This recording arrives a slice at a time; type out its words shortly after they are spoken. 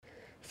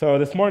So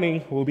this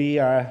morning we'll be,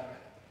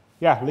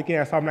 looking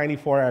at Psalm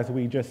 94 as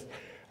we just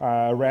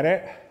read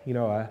it. You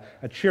know,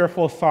 a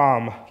cheerful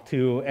psalm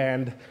to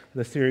end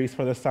the series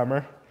for the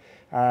summer.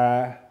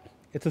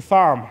 It's a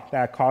psalm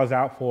that calls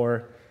out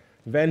for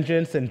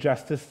vengeance and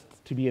justice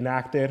to be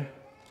enacted.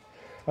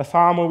 A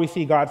psalm where we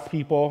see God's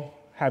people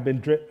have been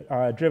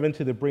driven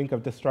to the brink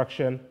of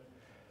destruction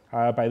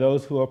by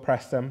those who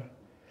oppress them,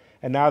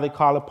 and now they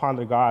call upon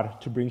their God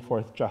to bring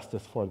forth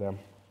justice for them.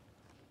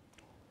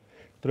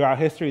 Throughout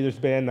history, there's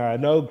been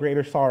no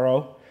greater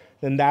sorrow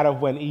than that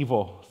of when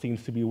evil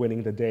seems to be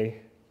winning the day.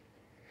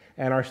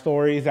 And our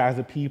stories as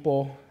a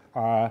people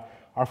are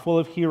full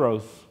of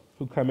heroes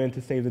who come in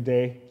to save the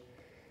day.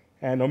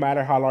 And no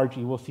matter how large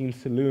evil seems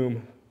to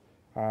loom,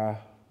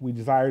 we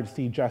desire to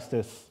see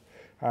justice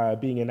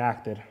being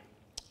enacted.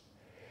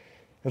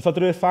 And so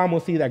through this psalm, we'll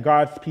see that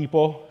God's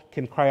people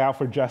can cry out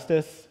for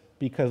justice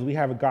because we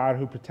have a God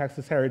who protects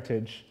his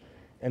heritage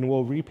and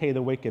will repay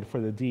the wicked for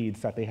the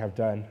deeds that they have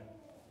done.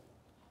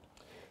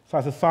 So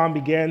as the psalm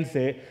begins,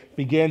 it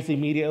begins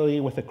immediately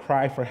with a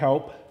cry for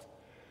help.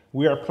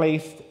 We are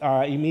placed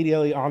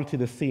immediately onto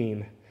the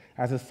scene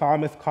as the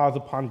psalmist calls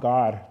upon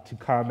God to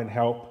come and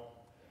help.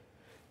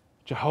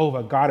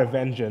 Jehovah, God of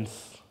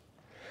vengeance,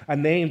 a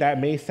name that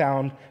may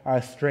sound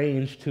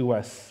strange to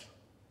us.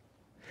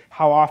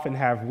 How often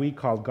have we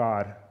called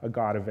God a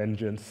God of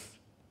vengeance?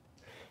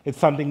 It's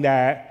something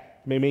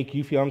that may make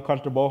you feel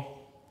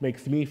uncomfortable,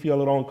 makes me feel a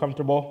little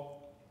uncomfortable.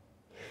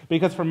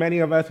 Because for many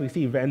of us, we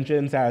see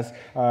vengeance as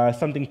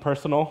something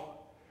personal.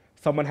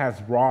 Someone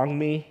has wronged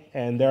me,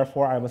 and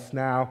therefore I must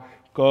now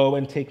go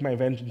and take my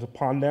vengeance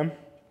upon them.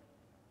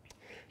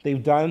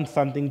 They've done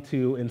something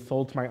to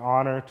insult my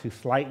honor, to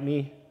slight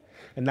me,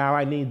 and now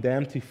I need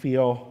them to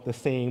feel the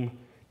same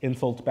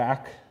insult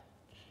back.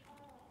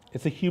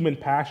 It's a human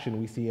passion,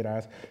 we see it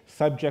as,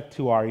 subject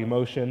to our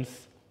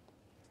emotions.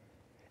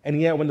 And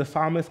yet when the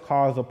psalmist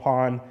calls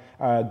upon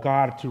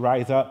God to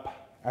rise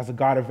up as a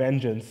God of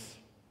vengeance,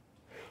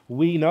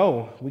 we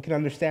can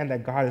understand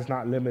that God is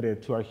not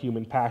limited to our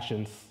human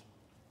passions.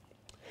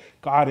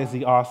 God is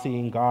the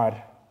all-seeing God.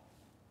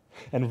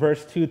 And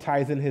verse 2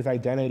 ties in his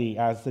identity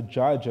as the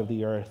judge of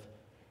the earth.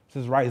 It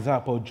says, "Rise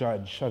up, O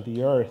judge of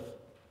the earth."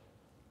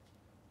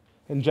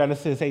 In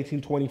Genesis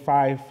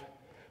 18:25,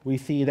 we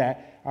see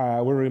that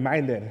we're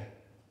reminded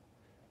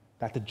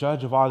that the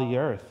judge of all the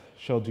earth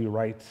shall do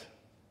right.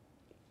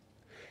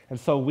 And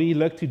so we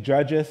look to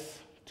judges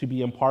to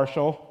be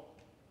impartial.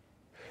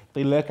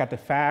 They look at the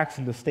facts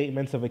and the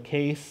statements of a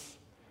case,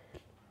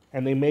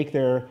 and they make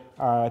their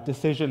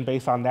decision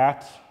based on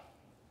that.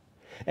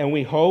 And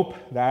we hope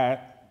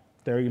that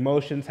their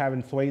emotions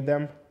haven't swayed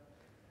them.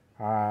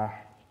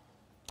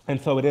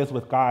 And so it is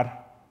with God.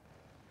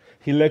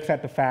 He looks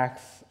at the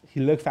facts.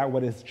 He looks at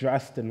what is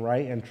just and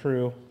right and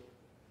true.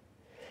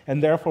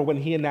 And therefore, when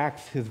he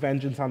enacts his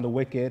vengeance on the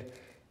wicked,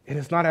 it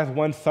is not as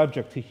one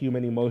subject to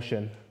human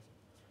emotion,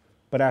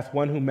 but as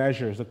one who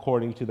measures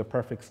according to the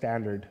perfect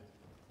standard.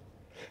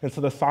 And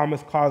so the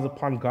psalmist calls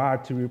upon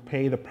God to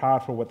repay the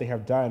proud for what they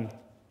have done.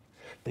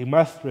 They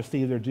must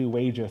receive their due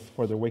wages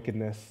for their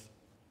wickedness.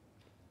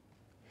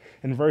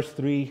 In verse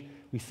 3,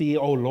 we see,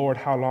 "O Lord,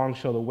 how long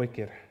shall the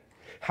wicked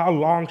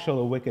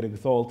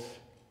exult?"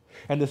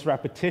 And this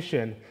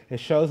repetition,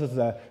 it shows us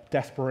the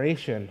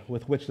desperation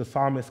with which the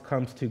psalmist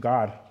comes to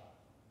God.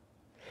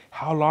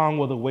 How long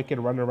will the wicked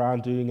run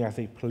around doing as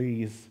they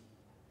please?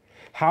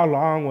 How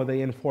long will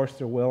they enforce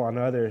their will on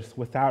others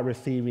without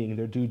receiving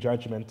their due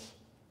judgment?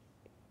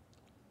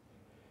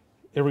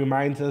 It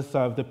reminds us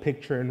of the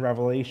picture in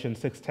Revelation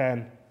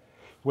 6:10,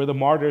 where the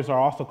martyrs are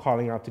also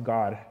calling out to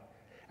God,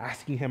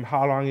 asking him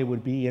how long it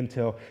would be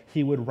until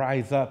he would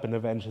rise up and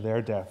avenge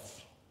their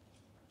deaths.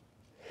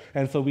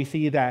 And so we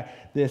see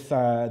that this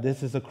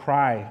is a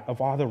cry of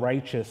all the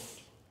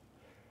righteous,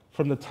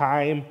 from the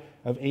time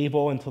of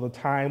Abel until the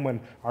time when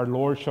our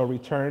Lord shall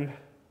return.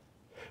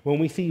 When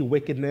we see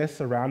wickedness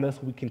around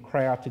us, we can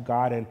cry out to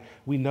God, and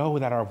we know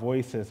that our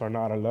voices are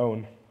not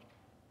alone.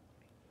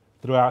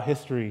 Throughout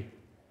history,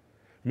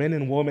 men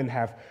and women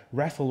have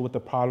wrestled with the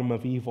problem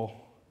of evil.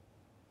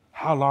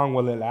 How long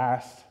will it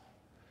last?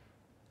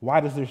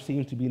 Why does there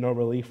seem to be no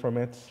relief from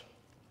it?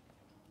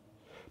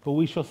 But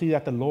we shall see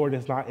that the Lord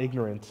is not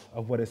ignorant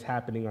of what is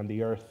happening on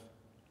the earth.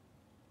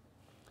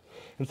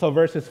 And so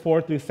verses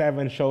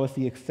 4-7 show us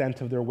the extent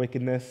of their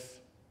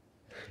wickedness.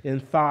 In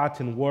thought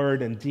and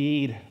word and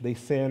deed, they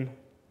sin.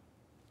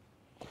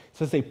 It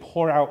says they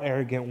pour out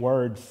arrogant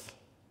words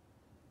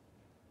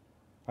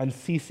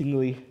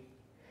unceasingly.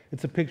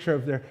 It's a picture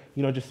of their,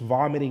 just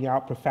vomiting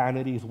out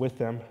profanities with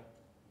them.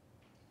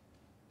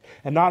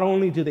 And not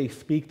only do they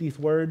speak these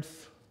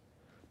words,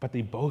 but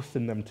they boast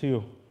in them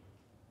too.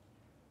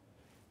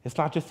 It's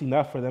not just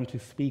enough for them to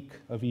speak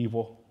of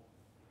evil,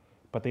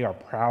 but they are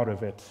proud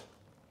of it.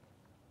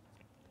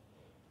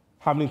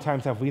 How many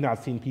times have we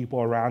not seen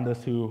people around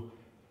us who,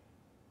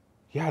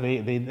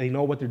 they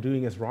know what they're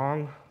doing is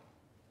wrong,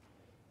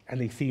 and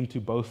they seem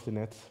to boast in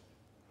it.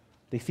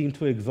 They seem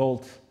to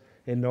exult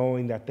in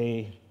knowing that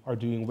they are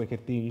doing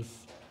wicked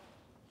things.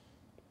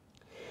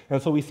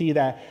 And so we see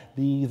that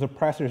these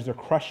oppressors are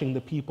crushing the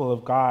people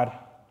of God.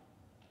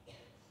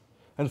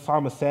 And the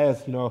psalmist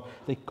says,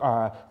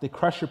 they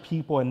crush your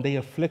people and they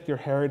afflict your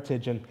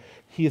heritage. And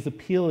he is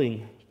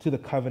appealing to the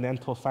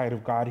covenantal side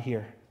of God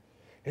here.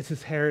 It's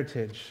his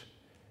heritage.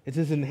 It's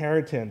his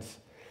inheritance.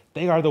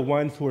 They are the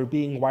ones who are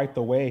being wiped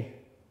away.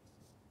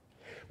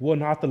 Will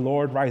not the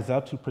Lord rise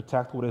up to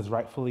protect what is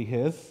rightfully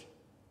his?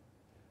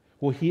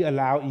 Will he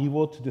allow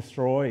evil to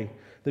destroy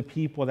the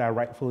people that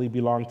rightfully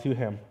belong to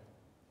him?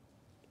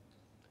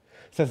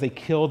 It says they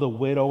kill the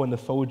widow and the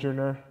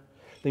sojourner.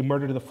 They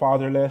murder the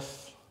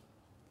fatherless.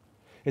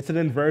 It's an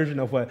inversion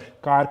of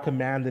what God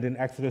commanded in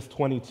Exodus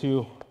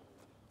 22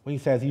 when he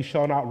says, "You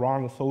shall not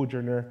wrong a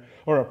sojourner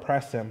or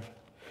oppress him,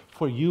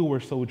 for you were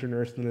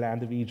sojourners in the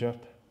land of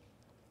Egypt.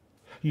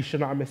 You shall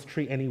not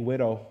mistreat any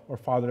widow or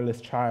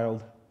fatherless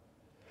child.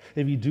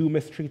 If you do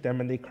mistreat them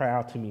and they cry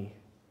out to me,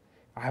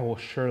 I will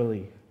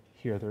surely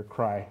hear their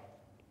cry."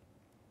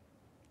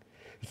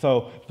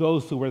 So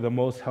those who were the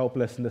most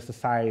helpless in the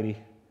society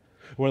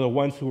were the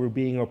ones who were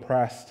being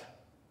oppressed.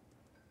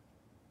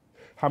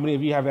 How many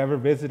of you have ever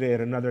visited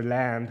another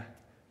land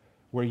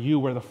where you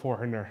were the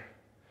foreigner,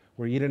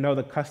 where you didn't know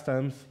the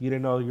customs, you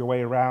didn't know your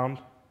way around,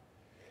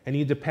 and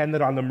you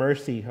depended on the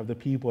mercy of the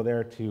people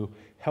there to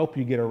help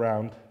you get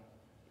around?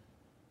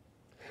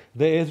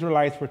 The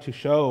Israelites were to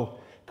show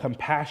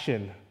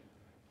compassion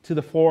to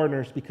the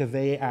foreigners because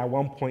they at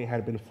one point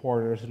had been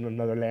foreigners in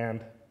another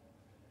land.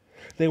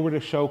 They were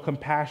to show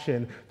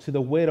compassion to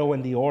the widow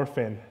and the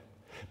orphan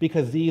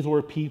because these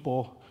were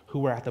people who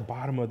were at the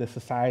bottom of the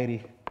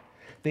society.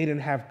 They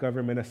didn't have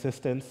government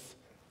assistance.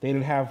 They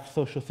didn't have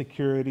Social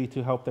Security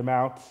to help them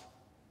out.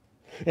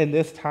 In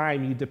this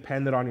time, you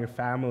depended on your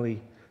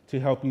family to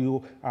help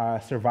you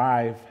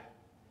survive.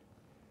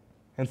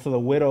 And so the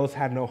widows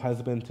had no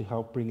husband to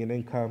help bring in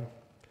income.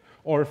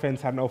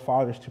 Orphans had no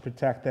fathers to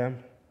protect them.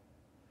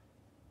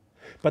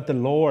 But the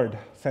Lord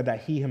said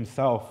that he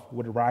himself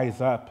would rise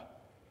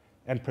up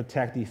and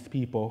protect these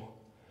people,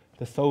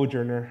 the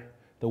sojourner,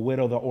 the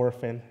widow, the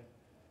orphan.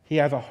 He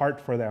has a heart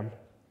for them.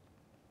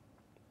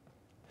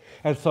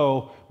 And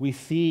so we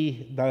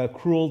see the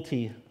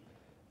cruelty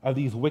of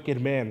these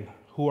wicked men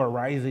who are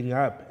rising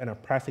up and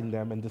oppressing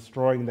them and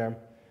destroying them,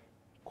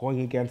 going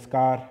against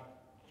God.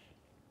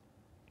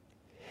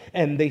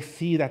 And they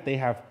see that they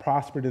have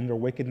prospered in their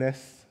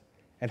wickedness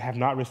and have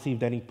not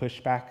received any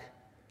pushback.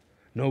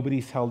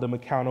 Nobody's held them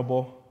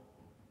accountable.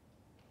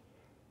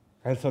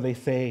 And so they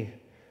say,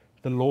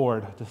 the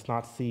Lord does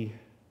not see.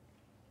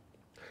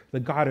 The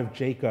God of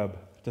Jacob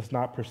does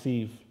not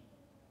perceive.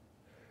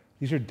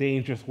 These are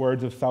dangerous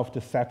words of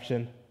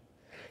self-deception.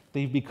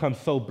 They've become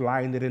so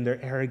blinded in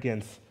their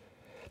arrogance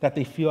that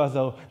they feel as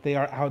though they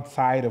are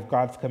outside of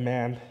God's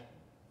command.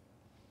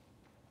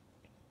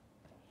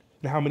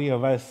 And how many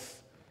of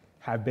us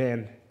have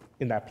been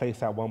in that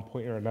place at one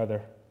point or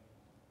another,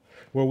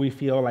 where we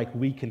feel like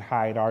we can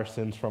hide our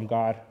sins from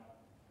God?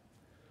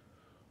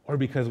 Or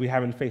because we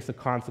haven't faced the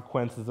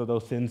consequences of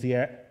those sins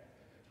yet,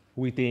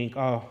 we think,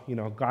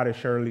 God is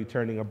surely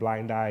turning a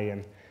blind eye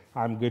and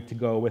I'm good to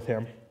go with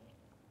him.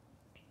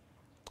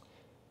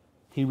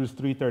 Hebrews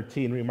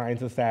 3:13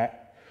 reminds us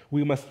that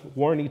we must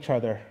warn each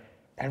other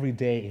every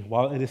day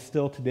while it is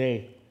still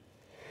today,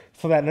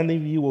 so that none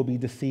of you will be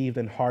deceived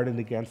and hardened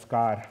against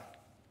God.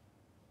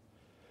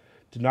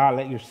 Do not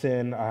let your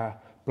sin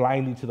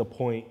blind you to the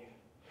point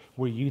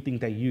where you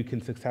think that you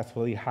can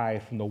successfully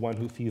hide from the one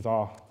who sees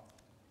all.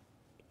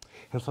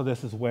 And so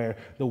this is where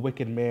the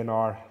wicked men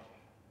are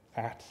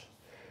at.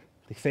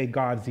 They say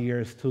God's ear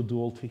is too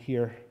dull to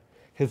hear.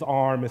 His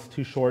arm is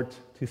too short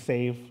to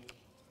save.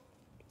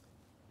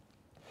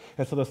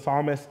 And so the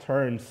psalmist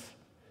turns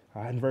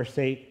in verse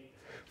 8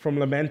 from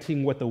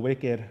lamenting what the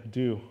wicked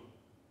do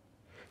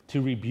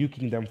to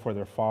rebuking them for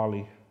their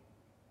folly.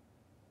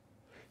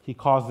 He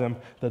calls them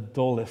the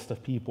dullest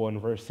of people in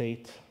verse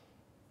 8.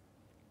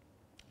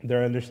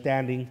 Their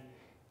understanding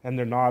and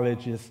their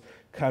knowledge is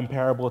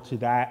comparable to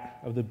that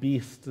of the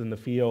beasts in the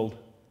field.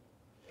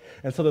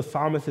 And so the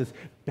psalmist is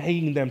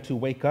begging them to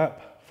wake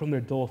up from their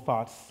dull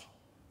thoughts.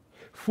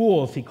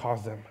 Fools, he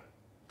calls them.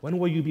 When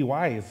will you be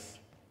wise?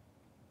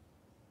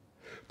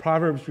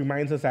 Proverbs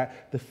reminds us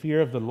that the fear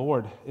of the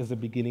Lord is the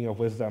beginning of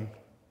wisdom.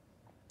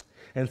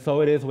 And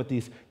so it is with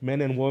these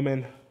men and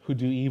women who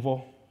do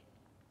evil.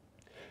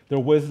 Their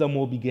wisdom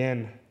will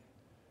begin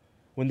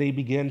when they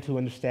begin to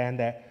understand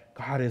that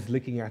God is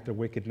looking at their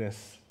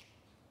wickedness.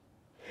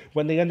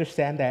 When they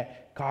understand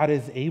that God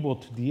is able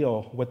to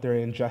deal with their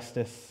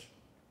injustice.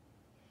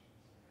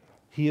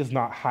 He is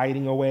not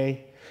hiding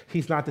away.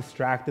 He's not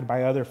distracted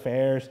by other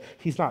affairs.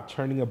 He's not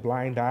turning a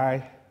blind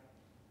eye.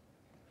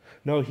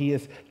 No, he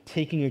is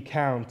taking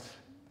account,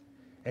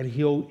 and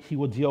he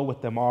will deal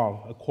with them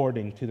all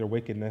according to their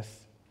wickedness.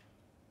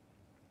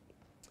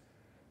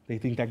 They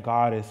think that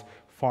God is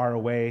far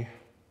away,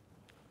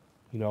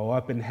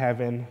 up in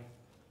heaven,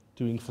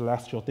 doing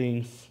celestial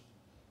things.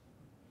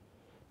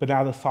 But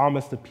now the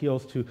psalmist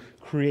appeals to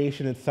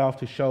creation itself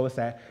to show us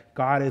that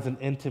God is an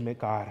intimate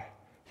God.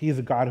 He is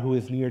a God who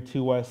is near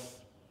to us.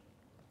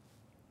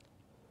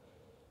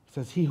 It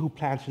says, he who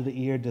planted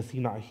the ear, does he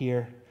not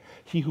hear?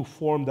 He who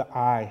formed the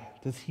eye,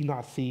 does he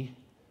not see?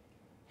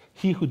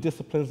 He who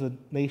disciplines the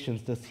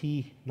nations, does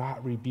he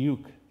not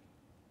rebuke?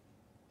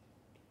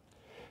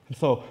 And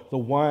so the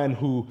one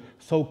who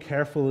so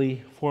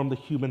carefully formed the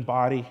human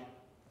body,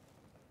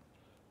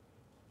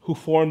 who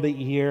formed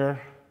the ear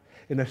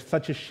in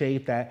such a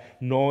shape that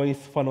noise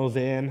funnels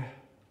in,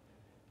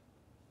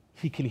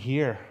 he can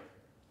hear.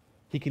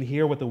 He can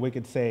hear what the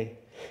wicked say.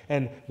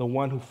 And the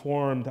one who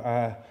formed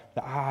the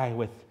eye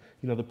with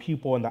the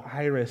pupil and the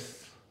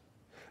iris,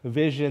 a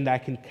vision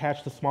that can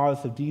catch the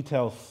smallest of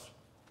details,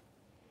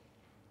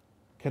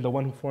 can the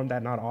one who formed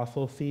that not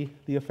also see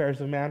the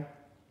affairs of man?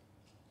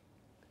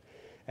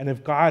 And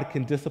if God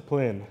can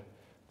discipline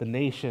the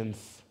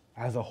nations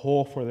as a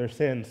whole for their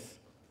sins,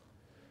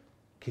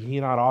 can he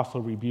not also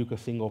rebuke a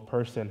single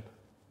person?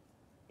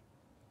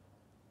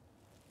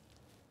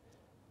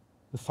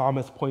 The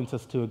psalmist points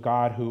us to a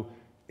God who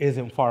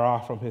isn't far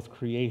off from his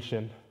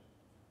creation.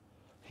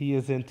 He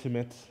is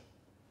intimate.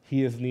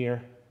 He is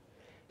near.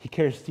 He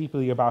cares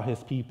deeply about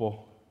his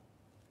people.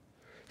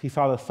 He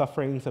saw the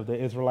sufferings of the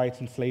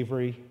Israelites in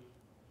slavery.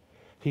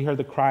 He heard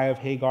the cry of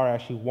Hagar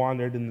as she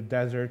wandered in the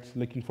desert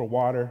looking for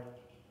water.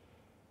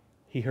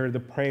 He heard the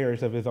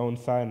prayers of his own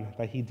son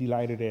that he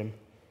delighted in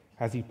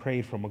as he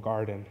prayed from a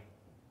garden.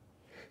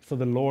 So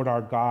the Lord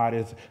our God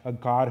is a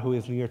God who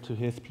is near to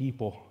his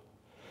people.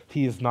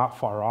 He is not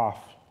far off.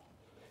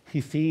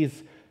 He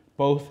sees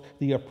both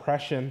the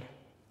oppression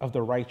of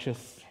the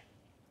righteous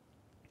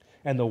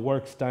and the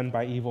works done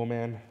by evil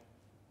men.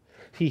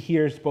 He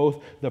hears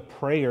both the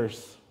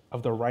prayers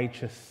of the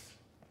righteous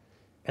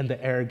and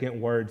the arrogant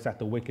words that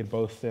the wicked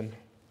boast in.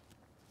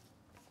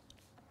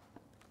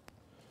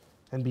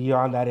 And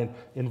beyond that,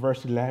 in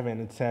verse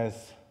 11, it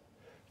says,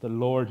 the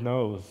Lord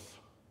knows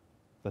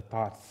the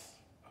thoughts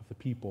of the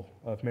people,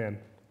 of men.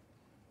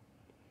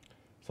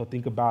 So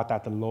think about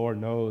that. The Lord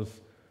knows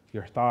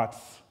your thoughts.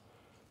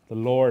 The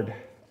Lord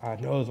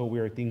knows what we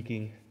are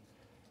thinking.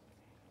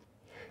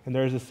 And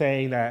there's a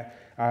saying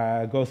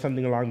that goes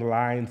something along the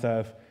lines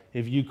of,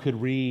 if you could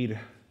read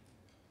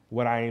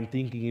what I am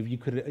thinking, if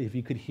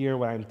you could hear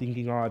what I'm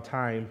thinking all the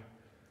time,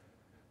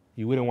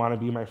 you wouldn't want to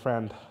be my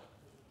friend.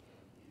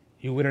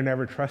 You wouldn't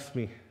ever trust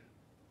me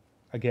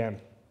again.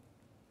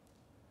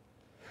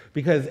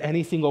 Because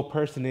any single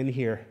person in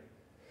here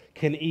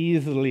can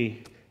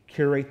easily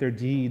curate their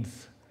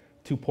deeds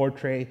to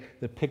portray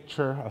the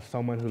picture of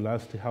someone who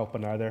loves to help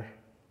another.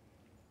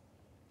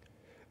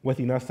 With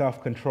enough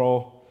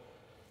self-control,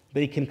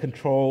 they can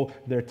control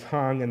their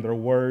tongue and their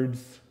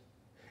words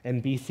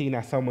and be seen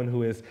as someone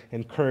who is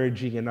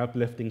encouraging and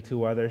uplifting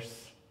to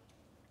others.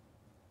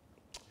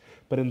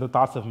 But in the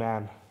thoughts of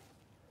man,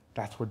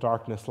 that's where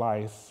darkness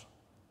lies.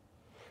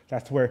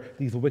 That's where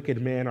these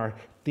wicked men are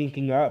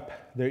thinking up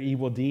their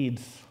evil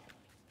deeds,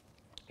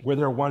 where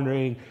they're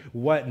wondering,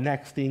 what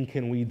next thing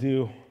can we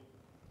do?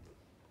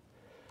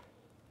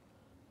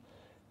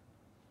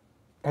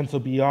 And so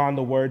beyond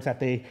the words that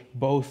they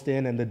boast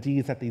in and the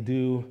deeds that they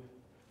do,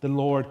 the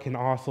Lord can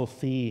also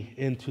see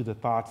into the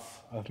thoughts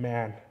of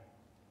man.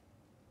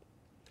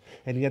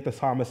 And yet the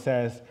psalmist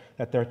says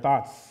that their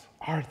thoughts,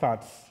 our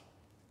thoughts,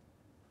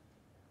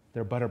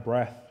 they're but a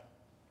breath.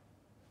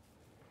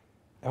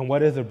 And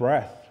what is a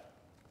breath?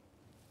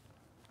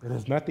 It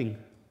is nothing.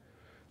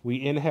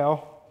 We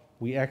inhale,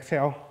 we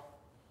exhale,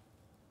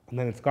 and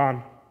then it's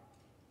gone.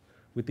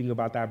 We think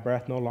about that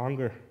breath no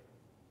longer.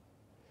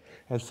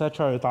 And such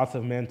are the thoughts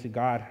of men to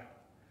God.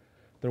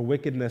 Their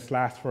wickedness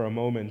lasts for a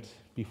moment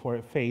before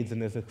it fades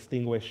and is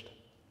extinguished.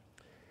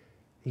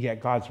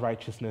 Yet God's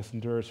righteousness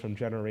endures from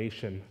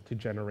generation to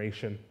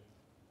generation.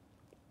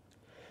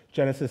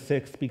 Genesis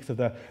 6 speaks of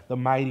the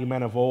mighty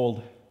men of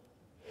old,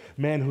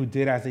 men who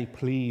did as they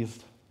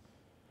pleased,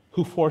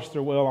 who forced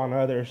their will on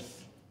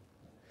others.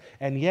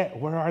 And yet,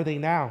 where are they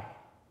now?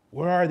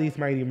 Where are these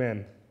mighty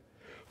men?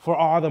 For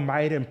all the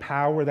might and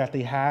power that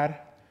they had,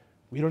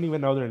 we don't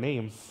even know their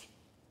names.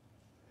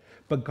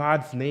 But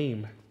God's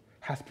name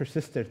has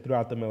persisted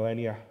throughout the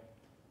millennia.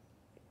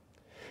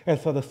 And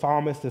so the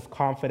psalmist is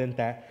confident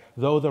that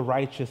though the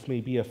righteous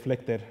may be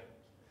afflicted,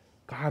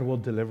 God will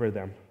deliver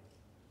them.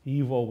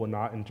 Evil will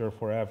not endure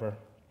forever.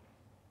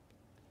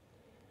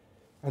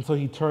 And so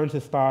he turns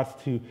his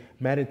thoughts to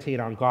meditate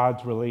on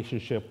God's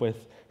relationship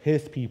with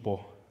his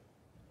people.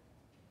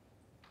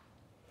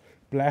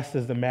 Blessed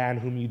is the man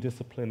whom you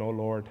discipline, O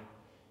Lord,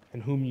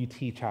 and whom you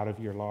teach out of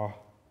your law.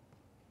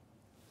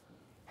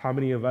 How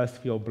many of us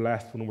feel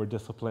blessed when we're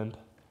disciplined?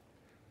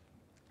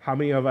 How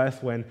many of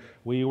us, when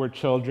we were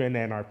children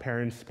and our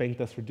parents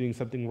spanked us for doing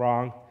something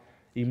wrong,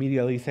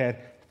 immediately said,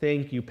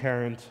 "Thank you,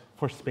 parent,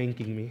 for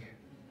spanking me"?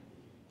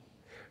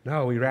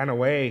 No, we ran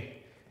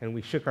away and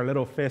we shook our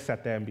little fists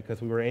at them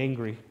because we were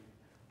angry.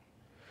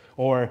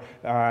 Or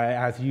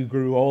as you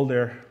grew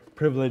older,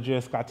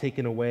 privileges got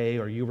taken away,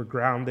 or you were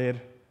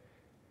grounded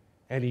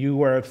and you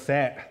were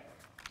upset.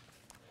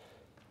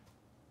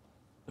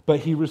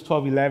 But Hebrews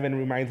 12:11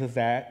 reminds us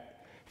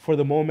that for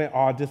the moment,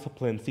 all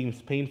discipline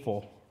seems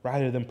painful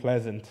rather than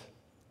pleasant.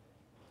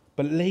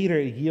 but later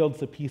it yields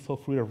the peaceful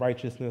fruit of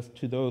righteousness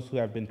to those who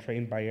have been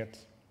trained by it.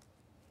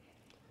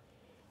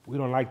 We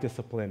don't like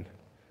discipline.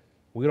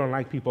 We don't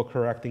like people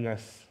correcting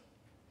us.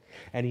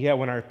 And yet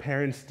when our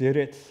parents did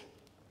it,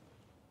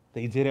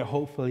 they did it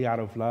hopefully out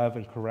of love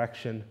and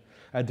correction,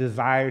 a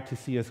desire to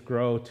see us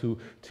grow, to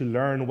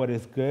learn what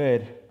is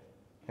good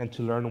and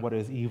to learn what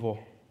is evil.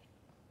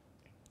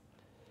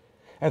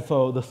 And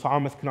so the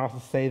psalmist can also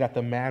say that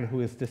the man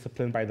who is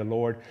disciplined by the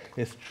Lord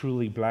is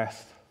truly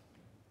blessed.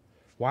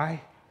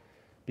 Why?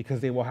 Because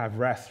they will have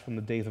rest from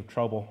the days of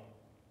trouble.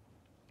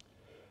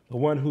 The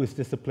one who is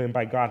disciplined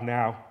by God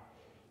now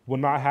will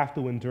not have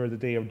to endure the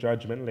day of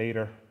judgment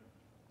later.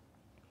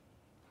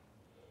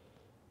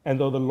 And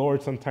though the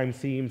Lord sometimes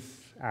seems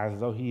as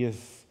though he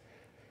is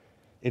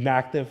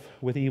inactive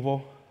with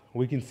evil,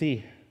 we can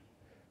see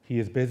he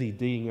is busy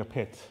digging a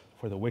pit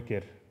for the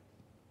wicked.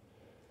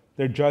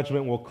 Their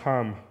judgment will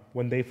come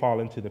when they fall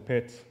into the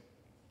pit.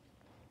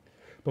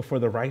 But for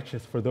the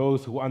righteous, for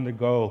those who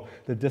undergo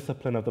the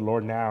discipline of the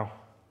Lord now,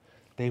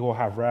 they will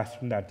have rest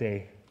from that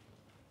day.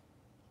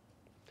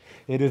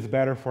 It is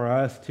better for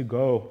us to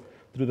go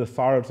through the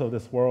sorrows of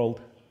this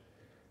world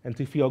and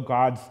to feel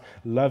God's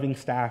loving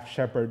staff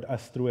shepherd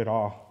us through it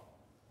all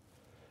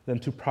than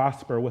to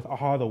prosper with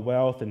all the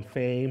wealth and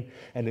fame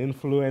and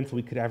influence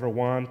we could ever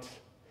want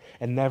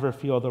and never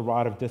feel the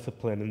rod of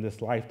discipline in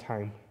this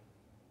lifetime.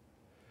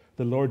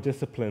 The Lord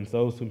disciplines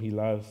those whom he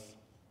loves.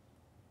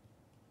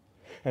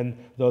 And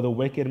though the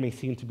wicked may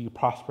seem to be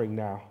prospering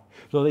now,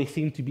 though they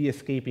seem to be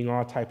escaping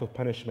all type of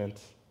punishment,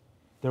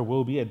 there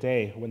will be a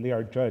day when they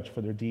are judged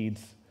for their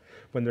deeds,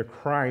 when their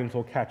crimes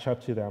will catch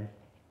up to them.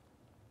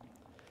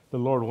 The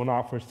Lord will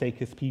not forsake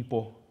his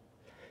people.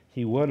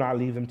 He will not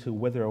leave them to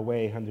wither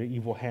away under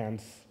evil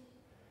hands.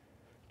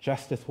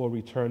 Justice will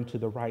return to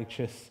the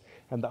righteous,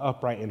 and the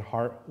upright in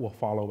heart will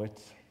follow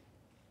it.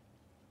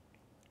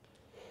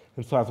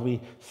 And so as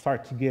we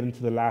start to get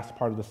into the last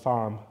part of the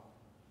psalm,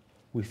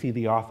 we see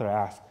the author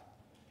ask,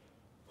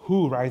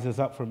 who rises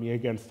up for me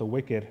against the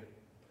wicked?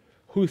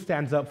 Who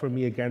stands up for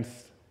me against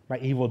my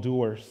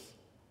evildoers?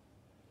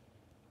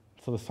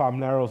 So the psalm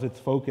narrows its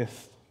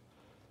focus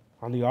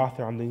on the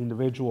author, on the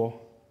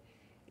individual.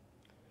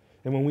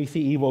 And when we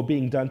see evil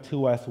being done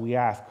to us, we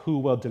ask, who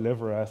will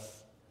deliver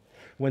us?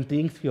 When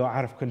things feel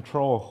out of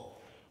control,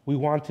 we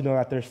want to know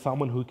that there's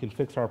someone who can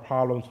fix our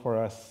problems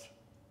for us.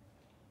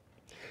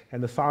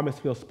 And the psalmist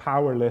feels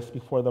powerless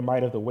before the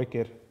might of the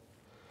wicked.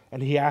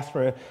 And he asks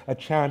for a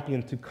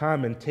champion to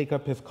come and take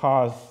up his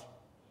cause.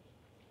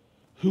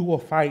 Who will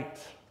fight?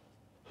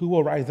 Who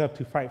will rise up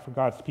to fight for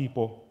God's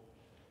people?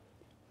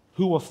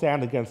 Who will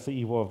stand against the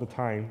evil of the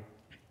time?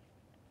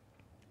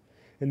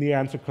 And the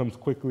answer comes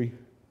quickly.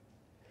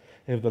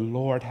 If the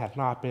Lord had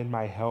not been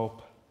my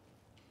help.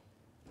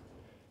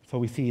 So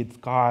we see it's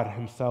God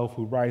himself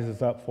who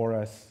rises up for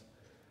us,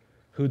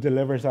 who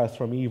delivers us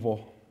from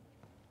evil.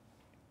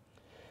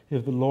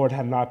 If the Lord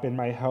had not been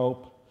my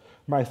help,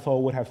 my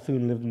soul would have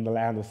soon lived in the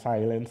land of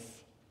silence.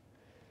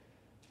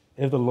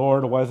 If the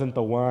Lord wasn't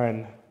the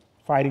one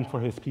fighting for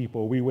his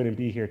people, we wouldn't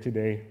be here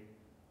today.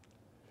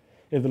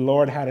 If the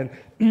Lord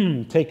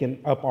hadn't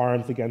taken up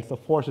arms against the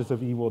forces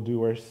of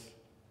evildoers,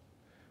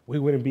 we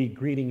wouldn't be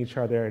greeting each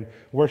other and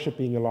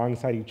worshiping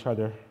alongside each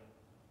other.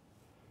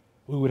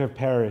 We would have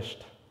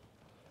perished,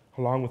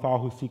 along with all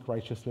who seek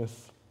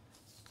righteousness.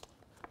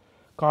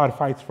 God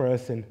fights for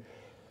us in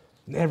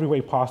every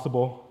way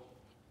possible.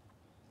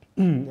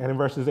 And in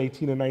verses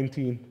 18 and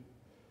 19,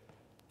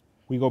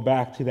 we go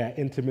back to that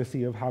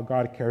intimacy of how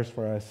God cares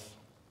for us.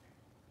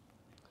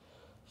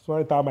 So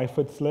when I thought my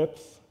foot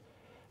slips,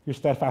 your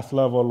steadfast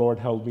love, O Lord,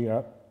 held me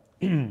up.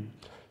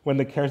 When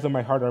the cares of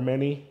my heart are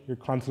many, your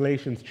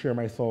consolations cheer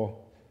my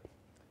soul.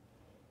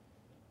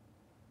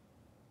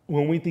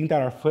 When we think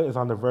that our foot is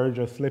on the verge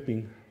of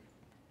slipping,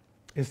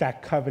 it's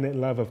that covenant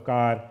love of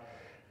God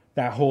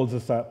that holds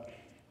us up.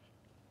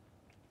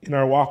 In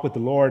our walk with the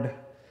Lord,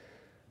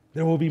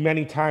 there will be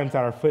many times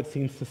that our foot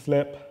seems to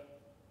slip,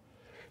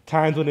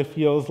 times when it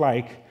feels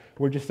like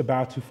we're just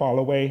about to fall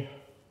away.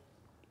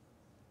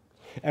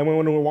 And when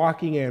we're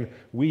walking and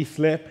we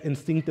slip,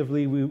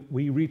 instinctively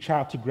we reach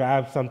out to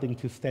grab something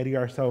to steady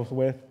ourselves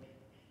with.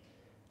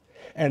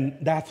 And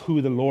that's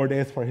who the Lord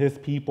is for his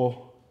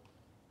people.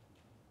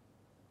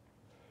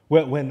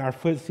 When our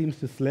foot seems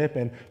to slip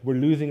and we're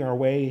losing our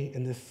way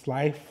in this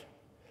life,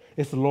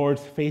 it's the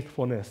Lord's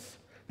faithfulness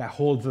that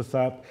holds us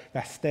up,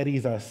 that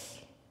steadies us.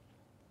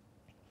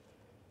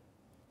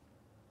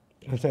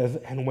 It says,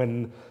 and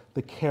when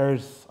the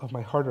cares of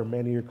my heart are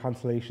many, your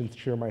consolations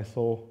cheer my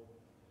soul.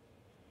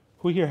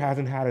 Who here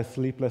hasn't had a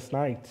sleepless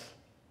night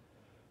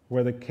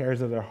where the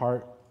cares of their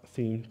heart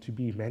seem to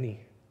be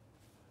many?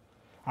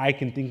 I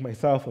can think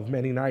myself of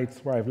many nights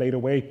where I've laid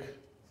awake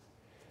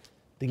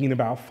thinking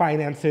about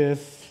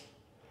finances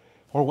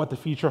or what the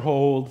future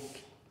holds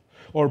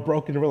or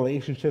broken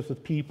relationships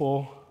with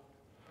people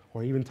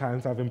or even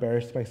times I've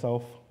embarrassed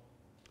myself.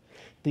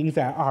 Things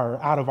that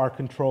are out of our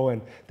control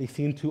and they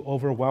seem to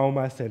overwhelm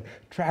us and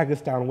drag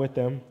us down with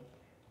them.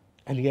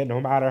 And yet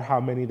no matter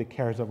how many the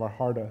cares of our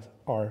heart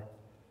are,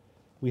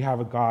 we have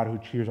a God who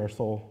cheers our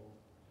soul.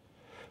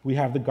 We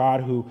have the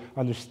God who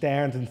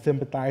understands and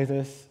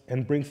sympathizes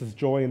and brings us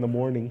joy in the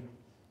morning.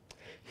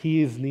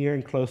 He is near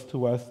and close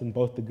to us in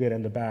both the good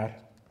and the bad.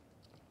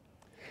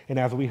 And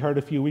as we heard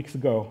a few weeks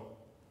ago,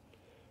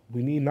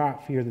 we need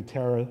not fear the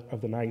terror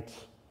of the night,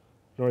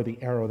 nor the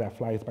arrow that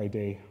flies by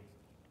day.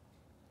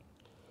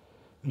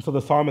 And so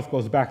the psalmist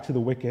goes back to the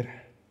wicked,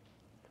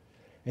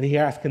 and he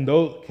asks, can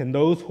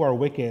those who are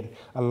wicked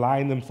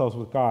align themselves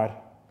with God?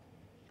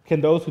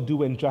 Can those who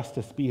do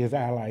injustice be his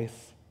allies?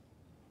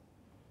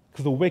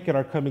 Because the wicked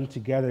are coming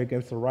together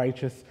against the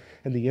righteous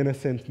and the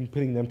innocent and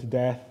putting them to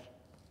death.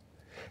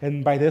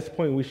 And by this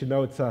point, we should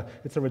know it's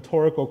a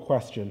rhetorical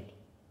question.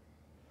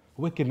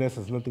 Wickedness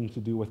has nothing to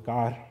do with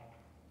God.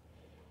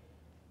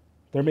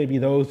 There may be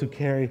those who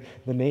carry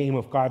the name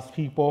of God's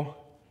people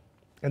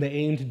and they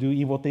aim to do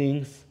evil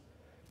things,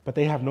 but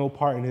they have no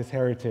part in his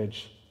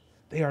heritage.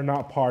 They are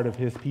not part of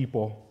his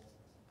people.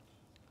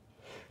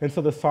 And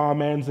so the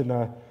psalm ends in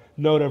a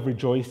note of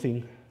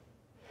rejoicing.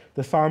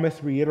 The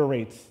psalmist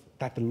reiterates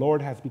that the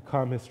Lord has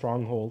become his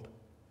stronghold.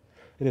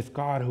 It is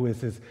God who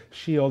is his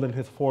shield and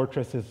his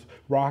fortress, his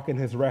rock and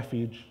his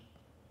refuge.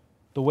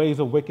 The ways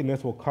of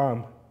wickedness will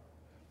come,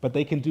 but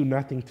they can do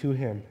nothing to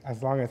him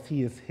as long as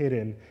he is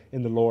hidden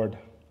in the Lord.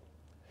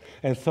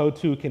 And so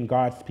too can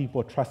God's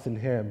people trust in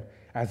him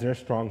as their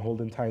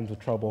stronghold in times of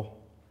trouble.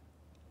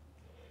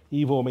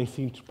 Evil may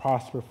seem to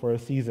prosper for a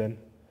season,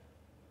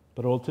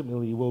 but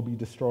ultimately will be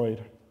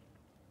destroyed.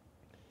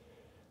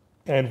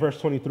 And verse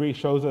 23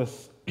 shows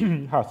us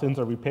how sins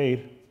are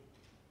repaid.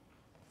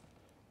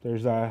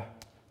 There's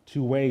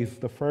two ways.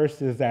 The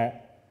first is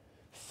that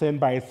sin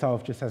by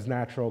itself just has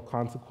natural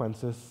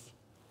consequences.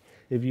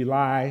 If you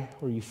lie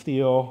or you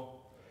steal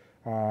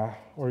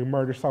or you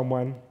murder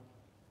someone,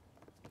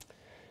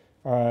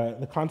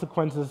 the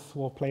consequences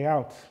will play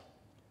out.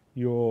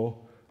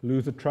 You'll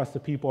lose the trust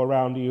of people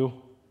around you.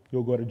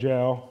 You'll go to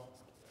jail.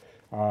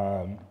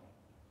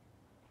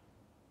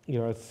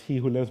 It's he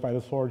who lives by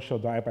the sword shall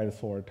die by the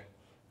sword.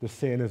 The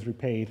sin is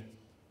repaid.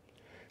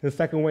 The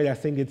second way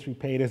that sin gets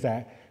repaid is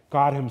that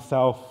God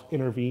himself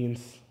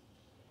intervenes,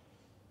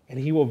 and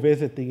he will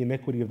visit the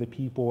iniquity of the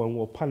people and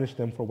will punish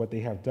them for what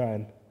they have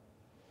done.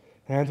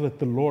 And with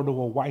the Lord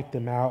will wipe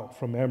them out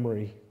from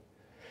memory.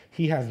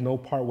 He has no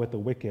part with the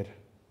wicked.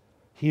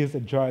 He is a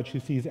judge who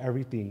sees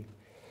everything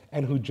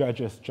and who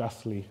judges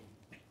justly.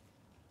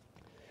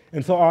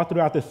 And so all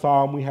throughout this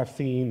psalm, we have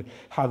seen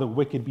how the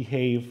wicked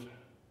behave.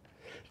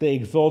 They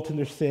exult in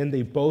their sin,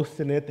 they boast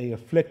in it, they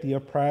afflict the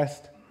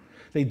oppressed.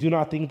 They do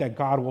not think that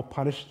God will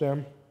punish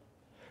them.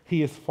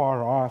 He is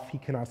far off, he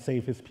cannot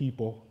save his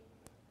people.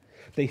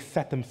 They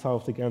set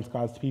themselves against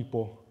God's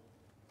people.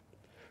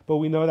 But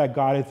we know that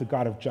God is a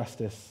God of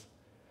justice.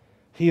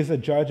 He is a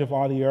judge of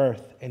all the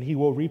earth, and he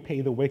will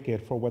repay the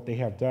wicked for what they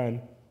have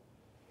done.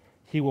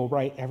 He will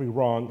right every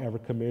wrong ever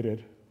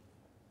committed.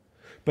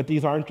 But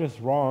these aren't just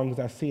wrongs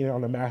as seen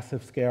on a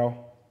massive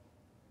scale.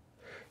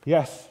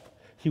 Yes,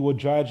 he will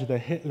judge the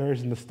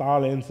Hitlers and the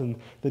Stalins and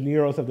the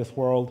Neros of this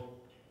world,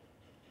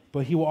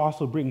 but he will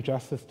also bring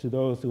justice to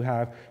those who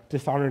have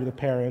dishonored the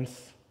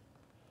parents,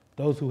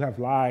 those who have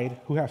lied,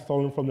 who have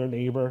stolen from their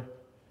neighbor,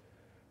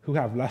 who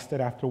have lusted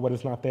after what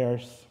is not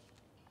theirs.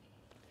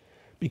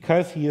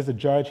 Because he is a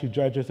judge who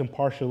judges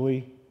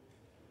impartially,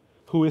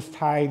 who is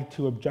tied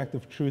to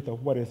objective truth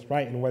of what is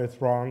right and what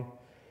is wrong,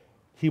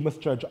 he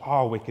must judge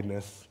all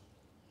wickedness.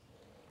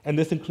 And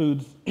this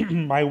includes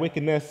my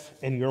wickedness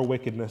and your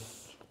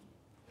wickedness.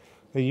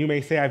 And you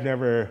may say, I've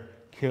never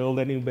killed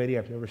anybody,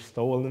 I've never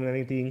stolen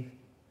anything.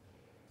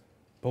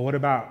 But what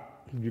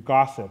about your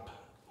gossip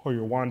or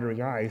your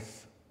wandering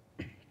eyes?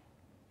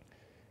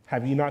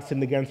 Have you not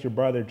sinned against your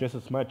brother just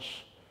as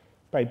much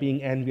by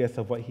being envious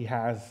of what he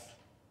has?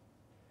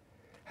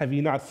 Have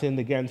you not sinned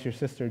against your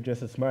sister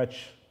just as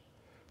much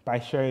by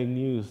sharing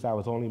news that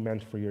was only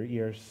meant for your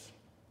ears?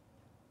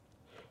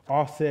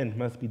 All sin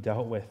must be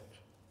dealt with.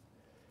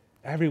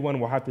 Everyone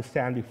will have to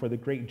stand before the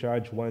great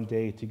judge one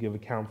day to give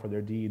account for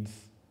their deeds.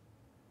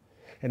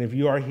 And if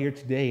you are here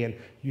today and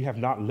you have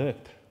not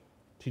looked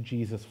to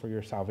Jesus for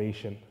your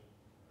salvation,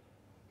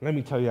 let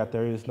me tell you that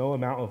there is no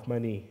amount of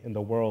money in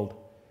the world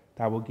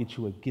that will get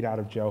you a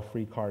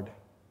get-out-of-jail-free card.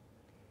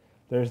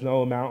 There is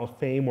no amount of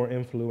fame or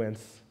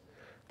influence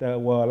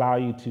that will allow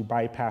you to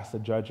bypass the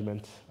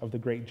judgment of the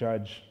great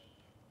judge.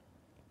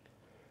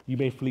 You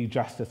may flee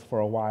justice for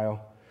a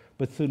while,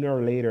 but sooner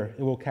or later,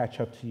 it will catch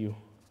up to you.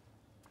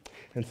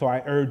 And so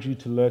I urge you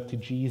to look to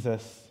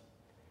Jesus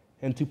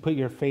and to put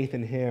your faith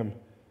in him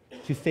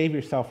to save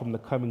yourself from the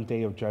coming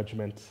day of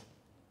judgment.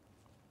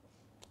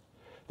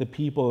 The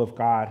people of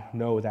God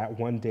know that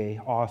one day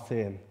all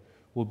sin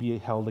will be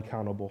held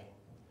accountable,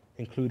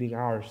 including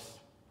ours.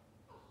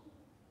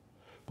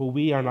 But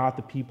we are not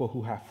the people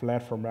who have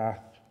fled from wrath.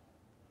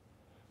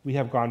 We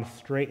have gone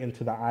straight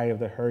into the eye of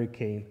the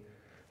hurricane,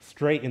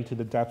 straight into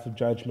the depths of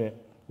judgment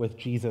with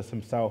Jesus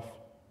himself.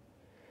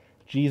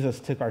 Jesus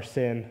took our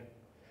sin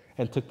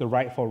and took the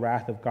rightful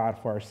wrath of God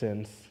for our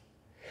sins.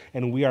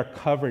 And we are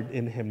covered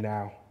in him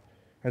now.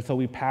 And so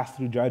we pass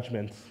through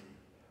judgments,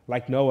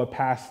 Like Noah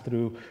passed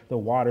through the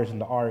waters in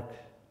the ark,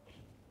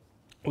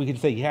 we can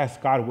say, yes,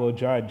 God will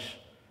judge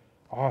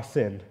all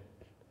sin.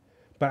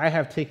 But I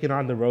have taken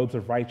on the robes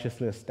of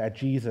righteousness that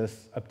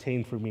Jesus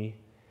obtained for me.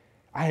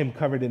 I am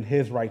covered in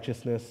his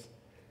righteousness.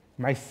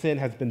 My sin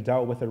has been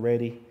dealt with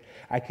already.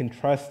 I can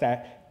trust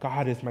that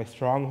God is my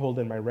stronghold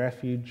and my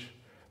refuge,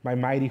 my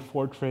mighty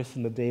fortress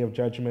in the day of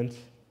judgment.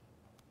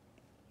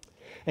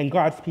 And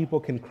God's people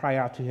can cry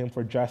out to him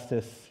for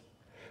justice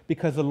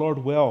because the Lord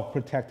will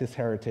protect his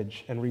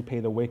heritage and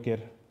repay the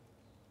wicked.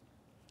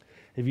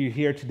 If you're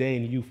here today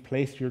and you've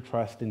placed your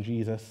trust in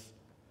Jesus,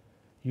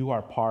 you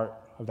are part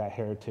of that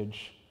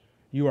heritage.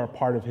 You are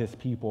part of his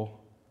people.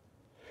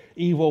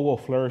 Evil will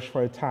flourish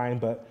for a time,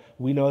 but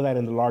we know that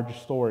in the larger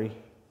story,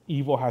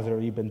 evil has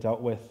already been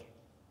dealt with.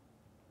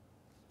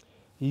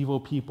 Evil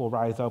people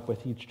rise up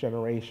with each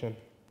generation.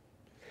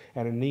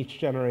 And in each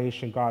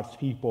generation, God's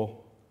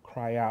people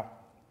cry out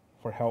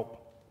for help.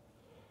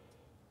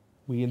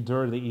 We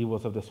endure the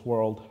evils of this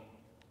world.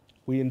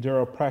 We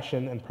endure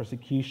oppression and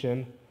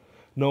persecution,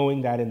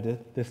 knowing that in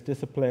this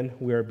discipline,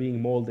 we are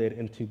being molded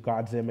into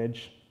God's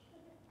image.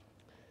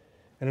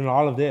 And in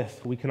all of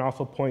this, we can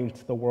also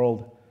point the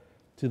world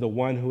to the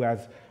one who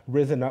has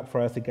risen up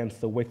for us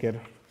against the wicked,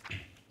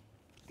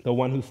 the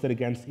one who stood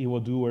against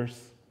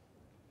evildoers.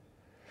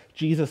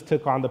 Jesus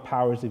took on the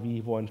powers of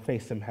evil and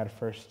faced them head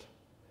first.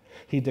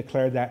 He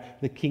declared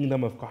that the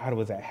kingdom of God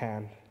was at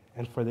hand,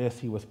 and for this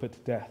he was put to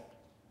death.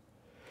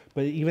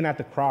 But even at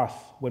the cross,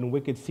 when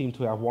wicked seemed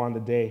to have won the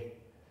day,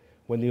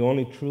 when the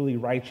only truly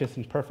righteous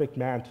and perfect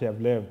man to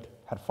have lived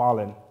had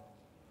fallen,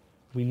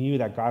 we knew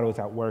that God was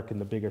at work in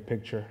the bigger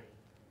picture.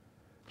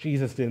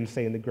 Jesus didn't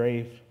stay in the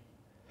grave.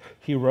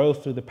 He rose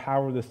through the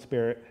power of the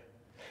Spirit.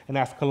 And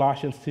as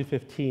Colossians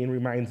 2:15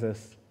 reminds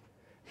us,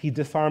 he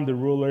disarmed the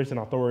rulers and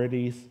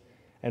authorities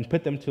and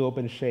put them to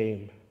open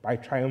shame by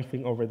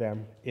triumphing over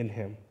them in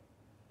him.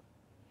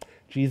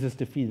 Jesus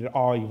defeated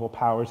all evil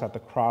powers at the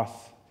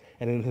cross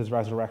and in his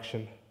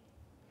resurrection.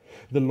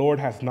 The Lord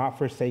has not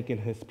forsaken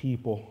his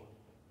people.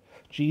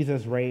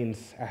 Jesus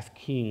reigns as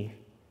king,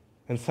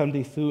 and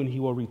someday soon he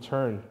will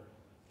return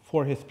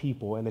for his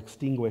people and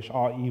extinguish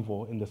all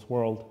evil in this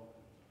world.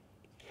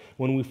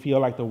 When we feel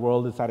like the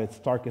world is at its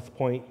darkest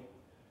point,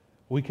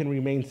 we can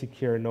remain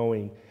secure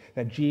knowing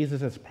that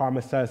Jesus has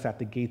promised us that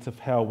the gates of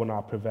hell will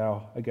not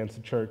prevail against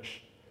the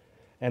church,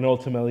 and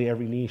ultimately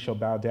every knee shall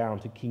bow down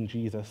to King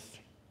Jesus.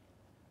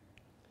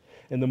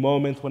 In the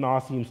moments when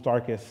all seems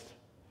darkest,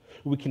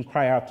 we can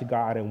cry out to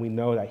God and we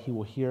know that he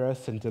will hear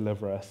us and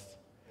deliver us.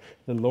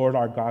 The Lord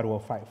our God will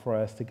fight for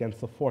us against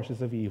the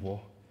forces of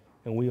evil,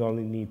 and we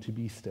only need to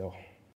be still.